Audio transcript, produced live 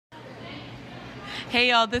Hey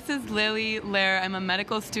y'all, this is Lily Lair. I'm a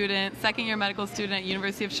medical student, second year medical student at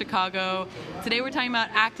University of Chicago. Today we're talking about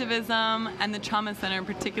activism and the trauma center,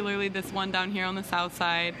 particularly this one down here on the south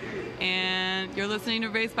side. And you're listening to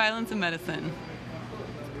Race, Violence, and Medicine.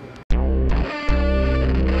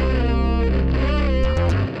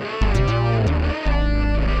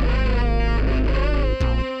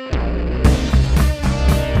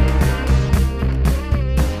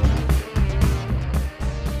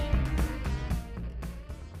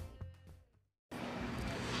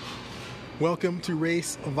 Welcome to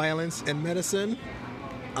Race, Violence, and Medicine.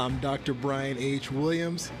 I'm Dr. Brian H.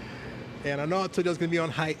 Williams, and I know I told you I was going to be on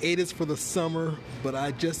hiatus for the summer, but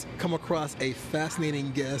I just come across a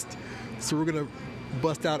fascinating guest, so we're going to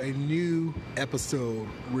bust out a new episode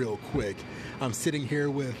real quick. I'm sitting here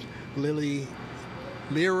with Lily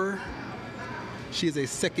Lair. She is a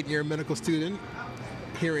second-year medical student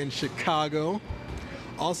here in Chicago.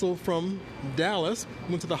 Also from Dallas,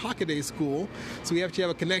 went to the Hockaday School, so we actually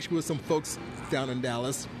have a connection with some folks down in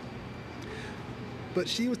Dallas. But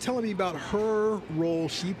she was telling me about her role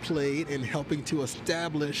she played in helping to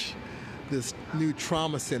establish this new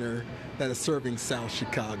trauma center that is serving South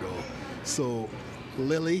Chicago. So,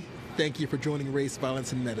 Lily, thank you for joining Race,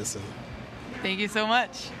 Violence, and Medicine. Thank you so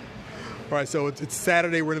much. All right, so it's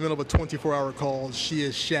Saturday. We're in the middle of a 24-hour call. She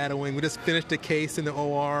is shadowing. We just finished a case in the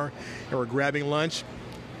OR, and we're grabbing lunch,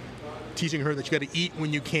 teaching her that you got to eat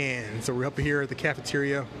when you can. So we're up here at the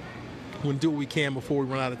cafeteria. We're going to do what we can before we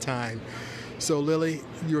run out of time. So Lily,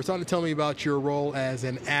 you were starting to tell me about your role as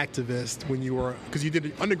an activist when you were, because you did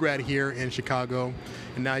an undergrad here in Chicago,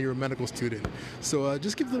 and now you're a medical student. So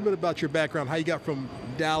just give a little bit about your background, how you got from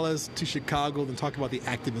Dallas to Chicago, then talk about the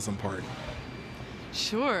activism part.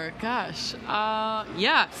 Sure, gosh.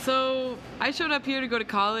 Yeah, so I showed up here to go to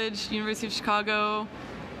college, University of Chicago.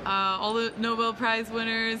 All the Nobel Prize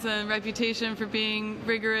winners and reputation for being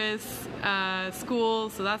rigorous school,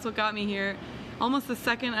 so that's what got me here. Almost the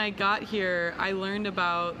second I got here, I learned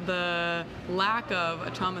about the lack of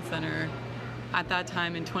a trauma center at that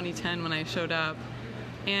time in 2010 when I showed up.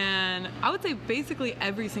 And I would say basically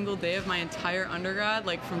every single day of my entire undergrad,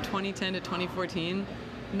 like from 2010 to 2014,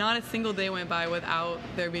 not a single day went by without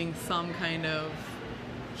there being some kind of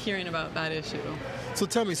hearing about that issue. So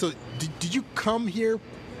tell me, so did you come here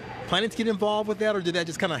planning to get involved with that, or did that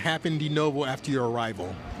just kind of happen de novo after your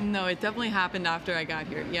arrival? No, it definitely happened after I got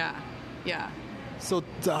here. Yeah. So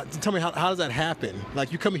tell me, how does that happen?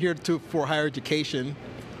 Like, you come here for higher education,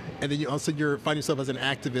 and then you find yourself as an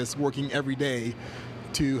activist working every day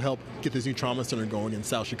to help get this new trauma center going in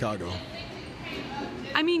South Chicago.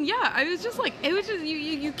 I mean, yeah, I was just like, it was just,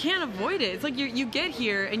 you can't avoid it. It's like you get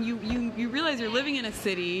here and you realize you're living in a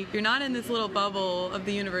city. You're not in this little bubble of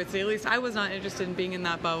the university. At least I was not interested in being in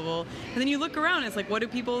that bubble. And then you look around and it's like, what do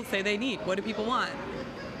people say they need? What do people want?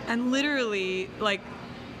 And literally, like,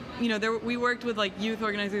 you know, we worked with like youth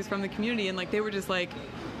organizers from the community, and like they were just like,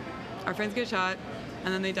 our friends get shot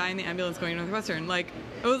and then they die in the ambulance going to Northwestern. Like,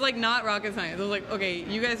 it was like not rocket science. It was like, okay,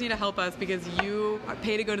 you guys need to help us because you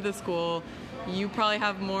pay to go to the school. You probably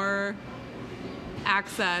have more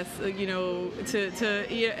access, you know,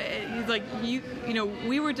 like you know,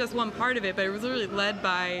 we were just one part of it, but it was really led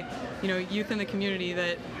by, you know, youth in the community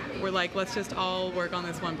that were like, let's just all work on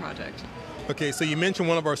this one project. Okay, so you mentioned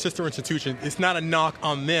one of our sister institutions. It's not a knock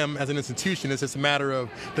on them as an institution. It's just a matter of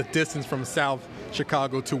the distance from South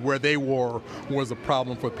Chicago to where they were was a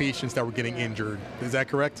problem for patients that were getting injured. Is that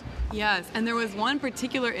correct? Yes, and there was one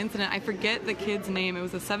particular incident. I forget the kid's name. It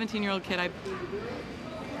was a 17-year-old kid. I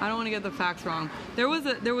don't want to get the facts wrong. There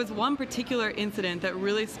was one particular incident that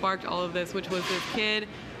really sparked all of this, which was this kid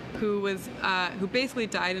who basically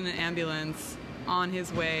died in an ambulance on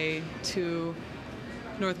his way to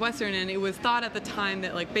Northwestern, and it was thought at the time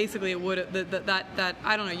that like basically it would that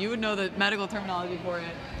I don't know, you would know the medical terminology for it.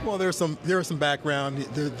 Well, there was some background.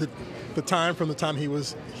 The time from the time he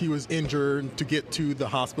was injured to get to the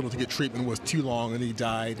hospital to get treatment was too long, and he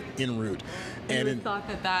died en route. And it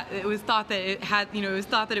was thought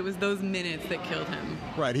that it was those minutes that killed him.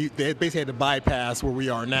 Right. They basically had to bypass where we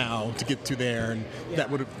are now to get to there, and yeah.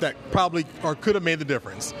 that probably or could have made the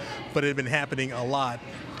difference, but it had been happening a lot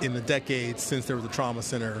in the decades since there was a trauma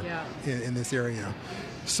center in this area.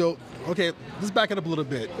 So, okay, let's back it up a little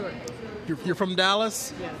bit. Sure. You're from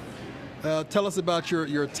Dallas? Yes. Tell us about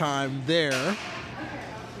your time there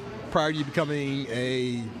prior to you becoming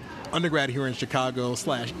a undergrad here in Chicago /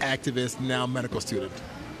 activist, now medical student.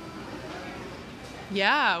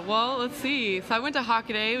 Yeah, well, let's see. So I went to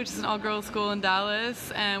Hockaday, which is an all-girls school in Dallas,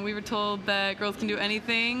 and we were told that girls can do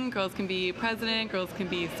anything. Girls can be president, girls can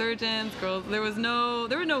be surgeons, girls. There were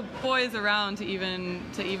no boys around to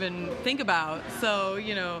even think about. So,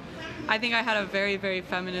 you know, I think I had a very, very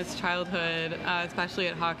feminist childhood, especially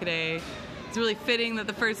at Hockaday. It's really fitting that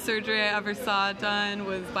the first surgery I ever saw done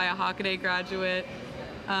was by a Hockaday graduate.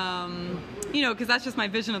 You know, because that's just my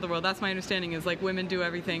vision of the world. That's my understanding, is like women do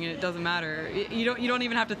everything and it doesn't matter. You don't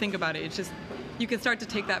even have to think about it. It's just, you can start to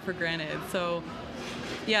take that for granted. So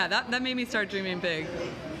yeah, that made me start dreaming big.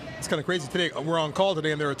 It's kind of crazy. Today we're on call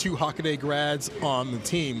today, and there are 2 Hockaday grads on the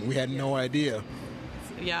team. We had no idea.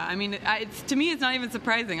 Yeah, I mean, to me, it's not even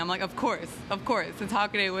surprising. I'm like, of course, it's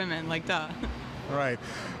Hockaday women, like, duh. All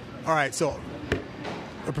right. So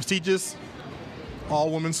a prestigious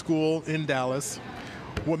all-women school in Dallas.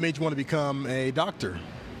 What made you want to become a doctor?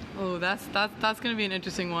 Oh, that's going to be an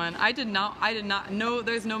interesting one. I did not know.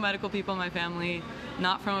 There's no medical people in my family.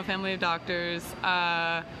 Not from a family of doctors.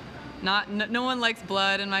 No one likes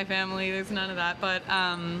blood in my family. There's none of that. But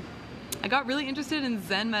I got really interested in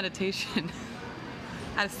Zen meditation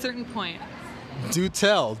at a certain point. Do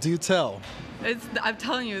tell. I'm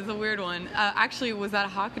telling you, it's a weird one. Actually, it was at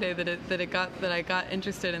Hockaday that I got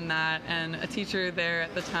interested in that, and a teacher there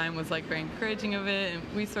at the time was like very encouraging of it, and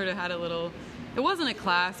we sort of had a little. It wasn't a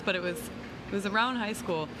class, but it was around high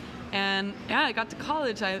school, and yeah, I got to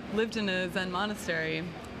college. I lived in a Zen monastery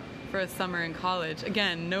for a summer in college.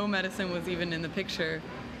 Again, no medicine was even in the picture,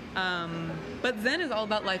 but Zen is all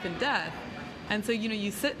about life and death, and so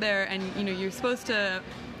you sit there and you're supposed to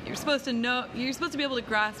be able to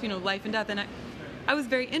grasp, life and death. And I was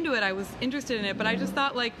very into it. I was interested in it, but I just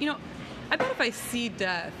thought, like, I bet if I see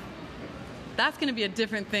death, that's going to be a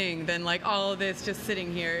different thing than like all of this just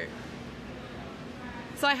sitting here.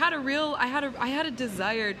 So I had a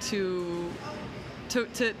desire to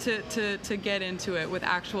get into it with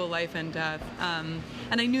actual life and death. And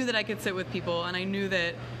I knew that I could sit with people, and I knew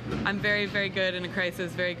that I'm very, very good in a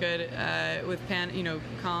crisis, very good with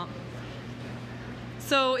calm.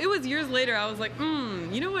 So it was years later, I was like,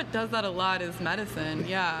 what does that a lot is medicine.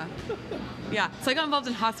 Yeah. So I got involved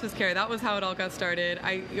in hospice care. That was how it all got started.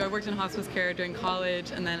 I worked in hospice care during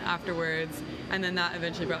college and then afterwards, and then that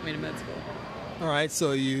eventually brought me to med school. All right,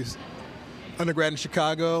 so you undergrad in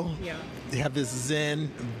Chicago. Yeah. You have this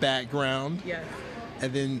Zen background. Yes.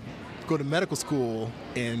 And then go to medical school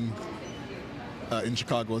in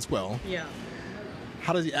Chicago as well. Yeah.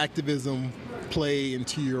 How does the activism play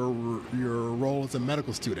into your role as a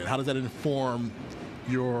medical student? How does that inform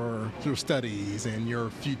your studies and your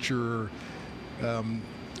future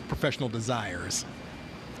professional desires?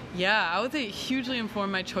 Yeah, I would say it hugely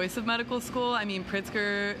informed my choice of medical school. I mean,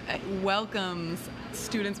 Pritzker welcomes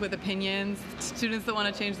students with opinions, students that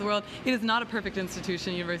want to change the world. It is not a perfect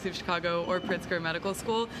institution, University of Chicago or Pritzker Medical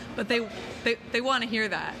School, but they want to hear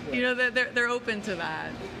that. They're open to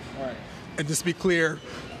that. All right. And just to be clear,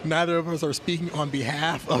 neither of us are speaking on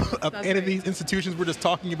behalf of any of these institutions. We're just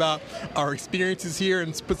talking about our experiences here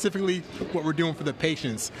and specifically what we're doing for the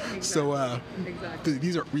patients. Exactly. So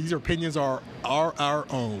these opinions are our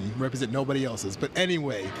own, represent nobody else's. But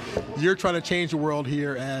anyway, you're trying to change the world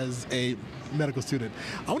here as a medical student.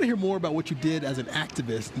 I want to hear more about what you did as an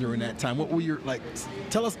activist during that time. What were your,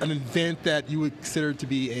 tell us an event that you would consider to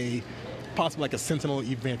be possibly a sentinel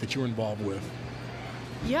event that you were involved with.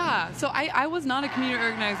 Yeah, so I was not a community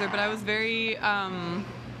organizer, but I was very...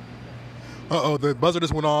 The buzzer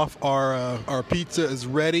just went off. Our pizza is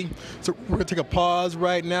ready. So we're going to take a pause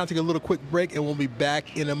right now, take a little quick break, and we'll be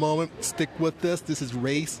back in a moment. Stick with us. This is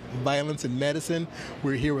Race, Violence, and Medicine.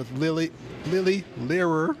 We're here with Lily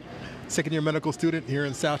Lehrer, second-year medical student here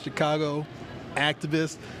in South Chicago,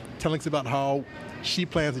 activist, telling us about how she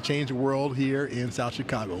plans to change the world here in South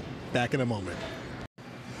Chicago. Back in a moment.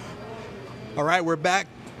 All right, we're back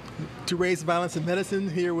to Race, Violence, and Medicine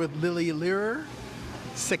here with Lily Lehrer,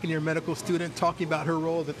 second-year medical student, talking about her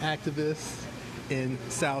role as an activist in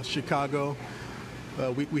South Chicago.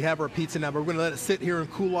 We have our pizza now, but we're going to let it sit here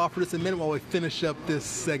and cool off for just a minute while we finish up this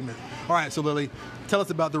segment. All right, so Lily, tell us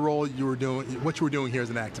about the role you were doing, what you were doing here as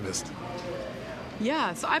an activist.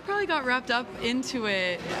 Yeah, so I probably got wrapped up into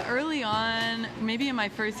it early on, maybe in my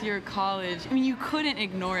first year of college. I mean, you couldn't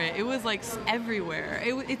ignore it. It was like everywhere.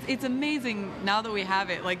 It's amazing now that we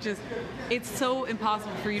have it. It's so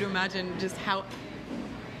impossible for you to imagine just how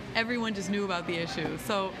everyone just knew about the issue.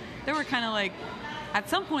 So there were kind of at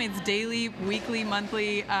some points, daily, weekly,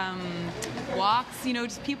 monthly walks,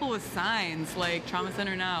 just people with signs like Trauma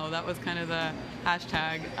Center Now. That was kind of the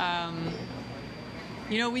hashtag.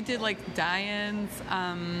 We did die-ins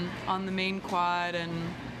on the main quad, and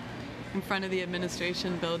in front of the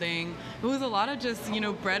administration building. It was a lot of just,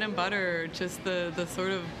 bread and butter, just the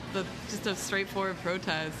sort of, just a straightforward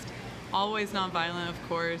protest. Always nonviolent, of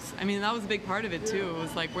course. I mean, that was a big part of it, too. It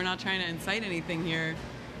was like, we're not trying to incite anything here.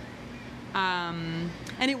 And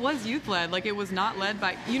it was youth-led. Like, it was not led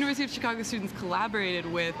by... University of Chicago students collaborated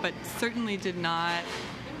with, but certainly did not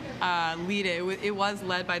lead it. It was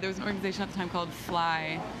led by... There was an organization at the time called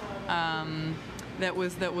FLY that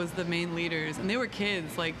was the main leaders. And they were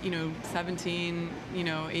kids, like, 17,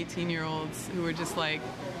 18-year-olds who were just like,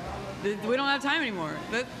 we don't have time anymore.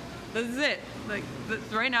 This is it. Like,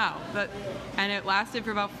 right now. And it lasted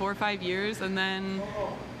for about 4 or 5 years, and then...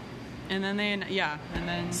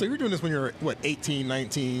 So you were doing this when you were, 18,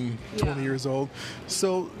 19, 20 years old.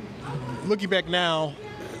 So looking back now,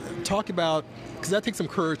 talk about, because that takes some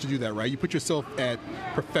courage to do that, right? You put yourself at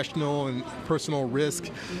professional and personal risk,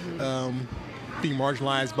 being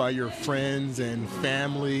marginalized by your friends and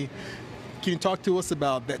family. Can you talk to us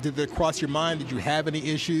about that? Did that cross your mind? Did you have any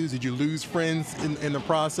issues? Did you lose friends in the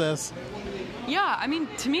process? Yeah, I mean,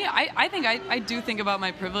 to me, I think I do think about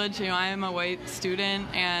my privilege. I am a white student,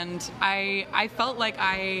 and I felt like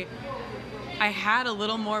I had a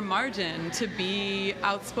little more margin to be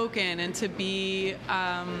outspoken and to be,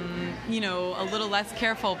 a little less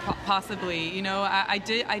careful, possibly. I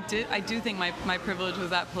do think my privilege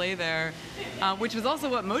was at play there, which was also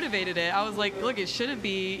what motivated it. I was like, look, it shouldn't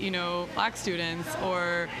be, black students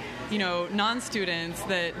or non-students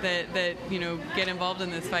that get involved in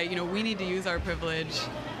this fight. We need to use our privilege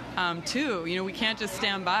too. We can't just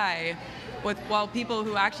stand by while people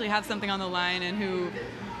who actually have something on the line and who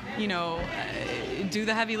do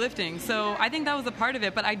the heavy lifting. So I think that was a part of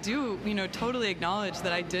it, but I do totally acknowledge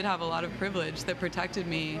that I did have a lot of privilege that protected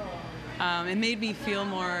me. It made me feel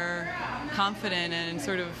more confident and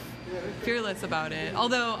sort of fearless about it.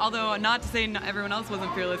 Although not to say everyone else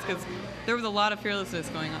wasn't fearless, because there was a lot of fearlessness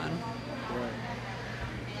going on.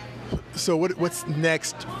 So what's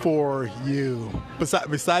next for you?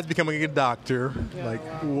 Besides becoming a doctor,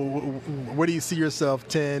 where do you see yourself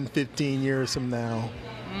 10, 15 years from now?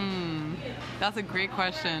 That's a great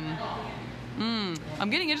question. I'm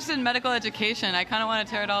getting interested in medical education. I kind of want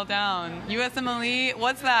to tear it all down. USMLE,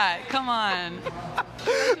 what's that? Come on.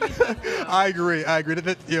 I agree.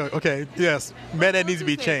 Okay, yes. Med ed needs to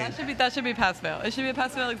be changed. That should be pass-fail. It should be a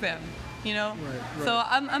pass-fail exam. Right. So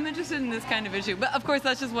I'm interested in this kind of issue. But of course,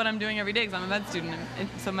 that's just what I'm doing every day because I'm a med student. And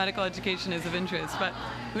so medical education is of interest. But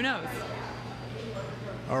who knows?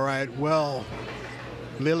 All right. Well,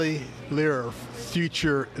 Lily Lehrer,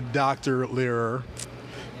 future Dr. Lehrer,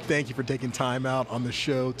 thank you for taking time out on the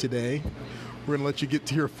show today. We're going to let you get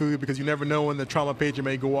to your food because you never know when the trauma pager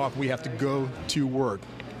may go off. We have to go to work.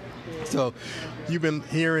 So you've been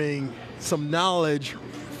hearing some knowledge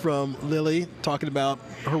from Lily talking about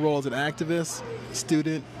her role as an activist,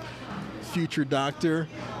 student, future doctor.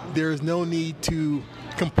 There is no need to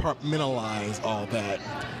compartmentalize all that.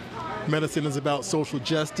 Medicine is about social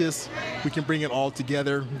justice. We can bring it all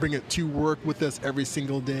together, bring it to work with us every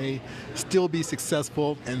single day, still be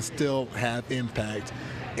successful, and still have impact.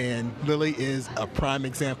 And Lily is a prime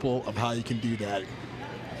example of how you can do that.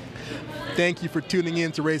 Thank you for tuning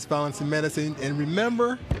in to Race, Violence, and Medicine. And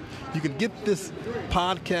remember, you can get this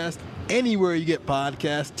podcast anywhere you get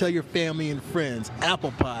podcasts. Tell your family and friends.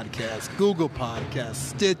 Apple Podcasts, Google Podcasts,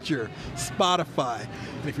 Stitcher, Spotify.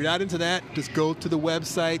 And if you're not into that, just go to the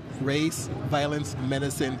website,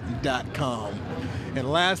 raceviolencemedicine.com. And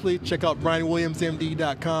lastly, check out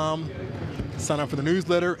BrianWilliamsMD.com. Sign up for the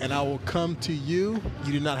newsletter, and I will come to you.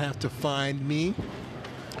 You do not have to find me.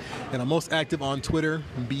 And I'm most active on Twitter,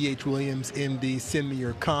 BHWilliamsMD. Send me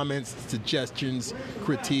your comments, suggestions,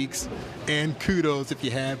 critiques, and kudos if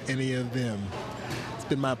you have any of them. It's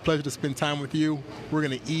been my pleasure to spend time with you. We're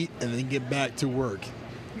going to eat and then get back to work.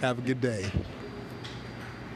 Have a good day.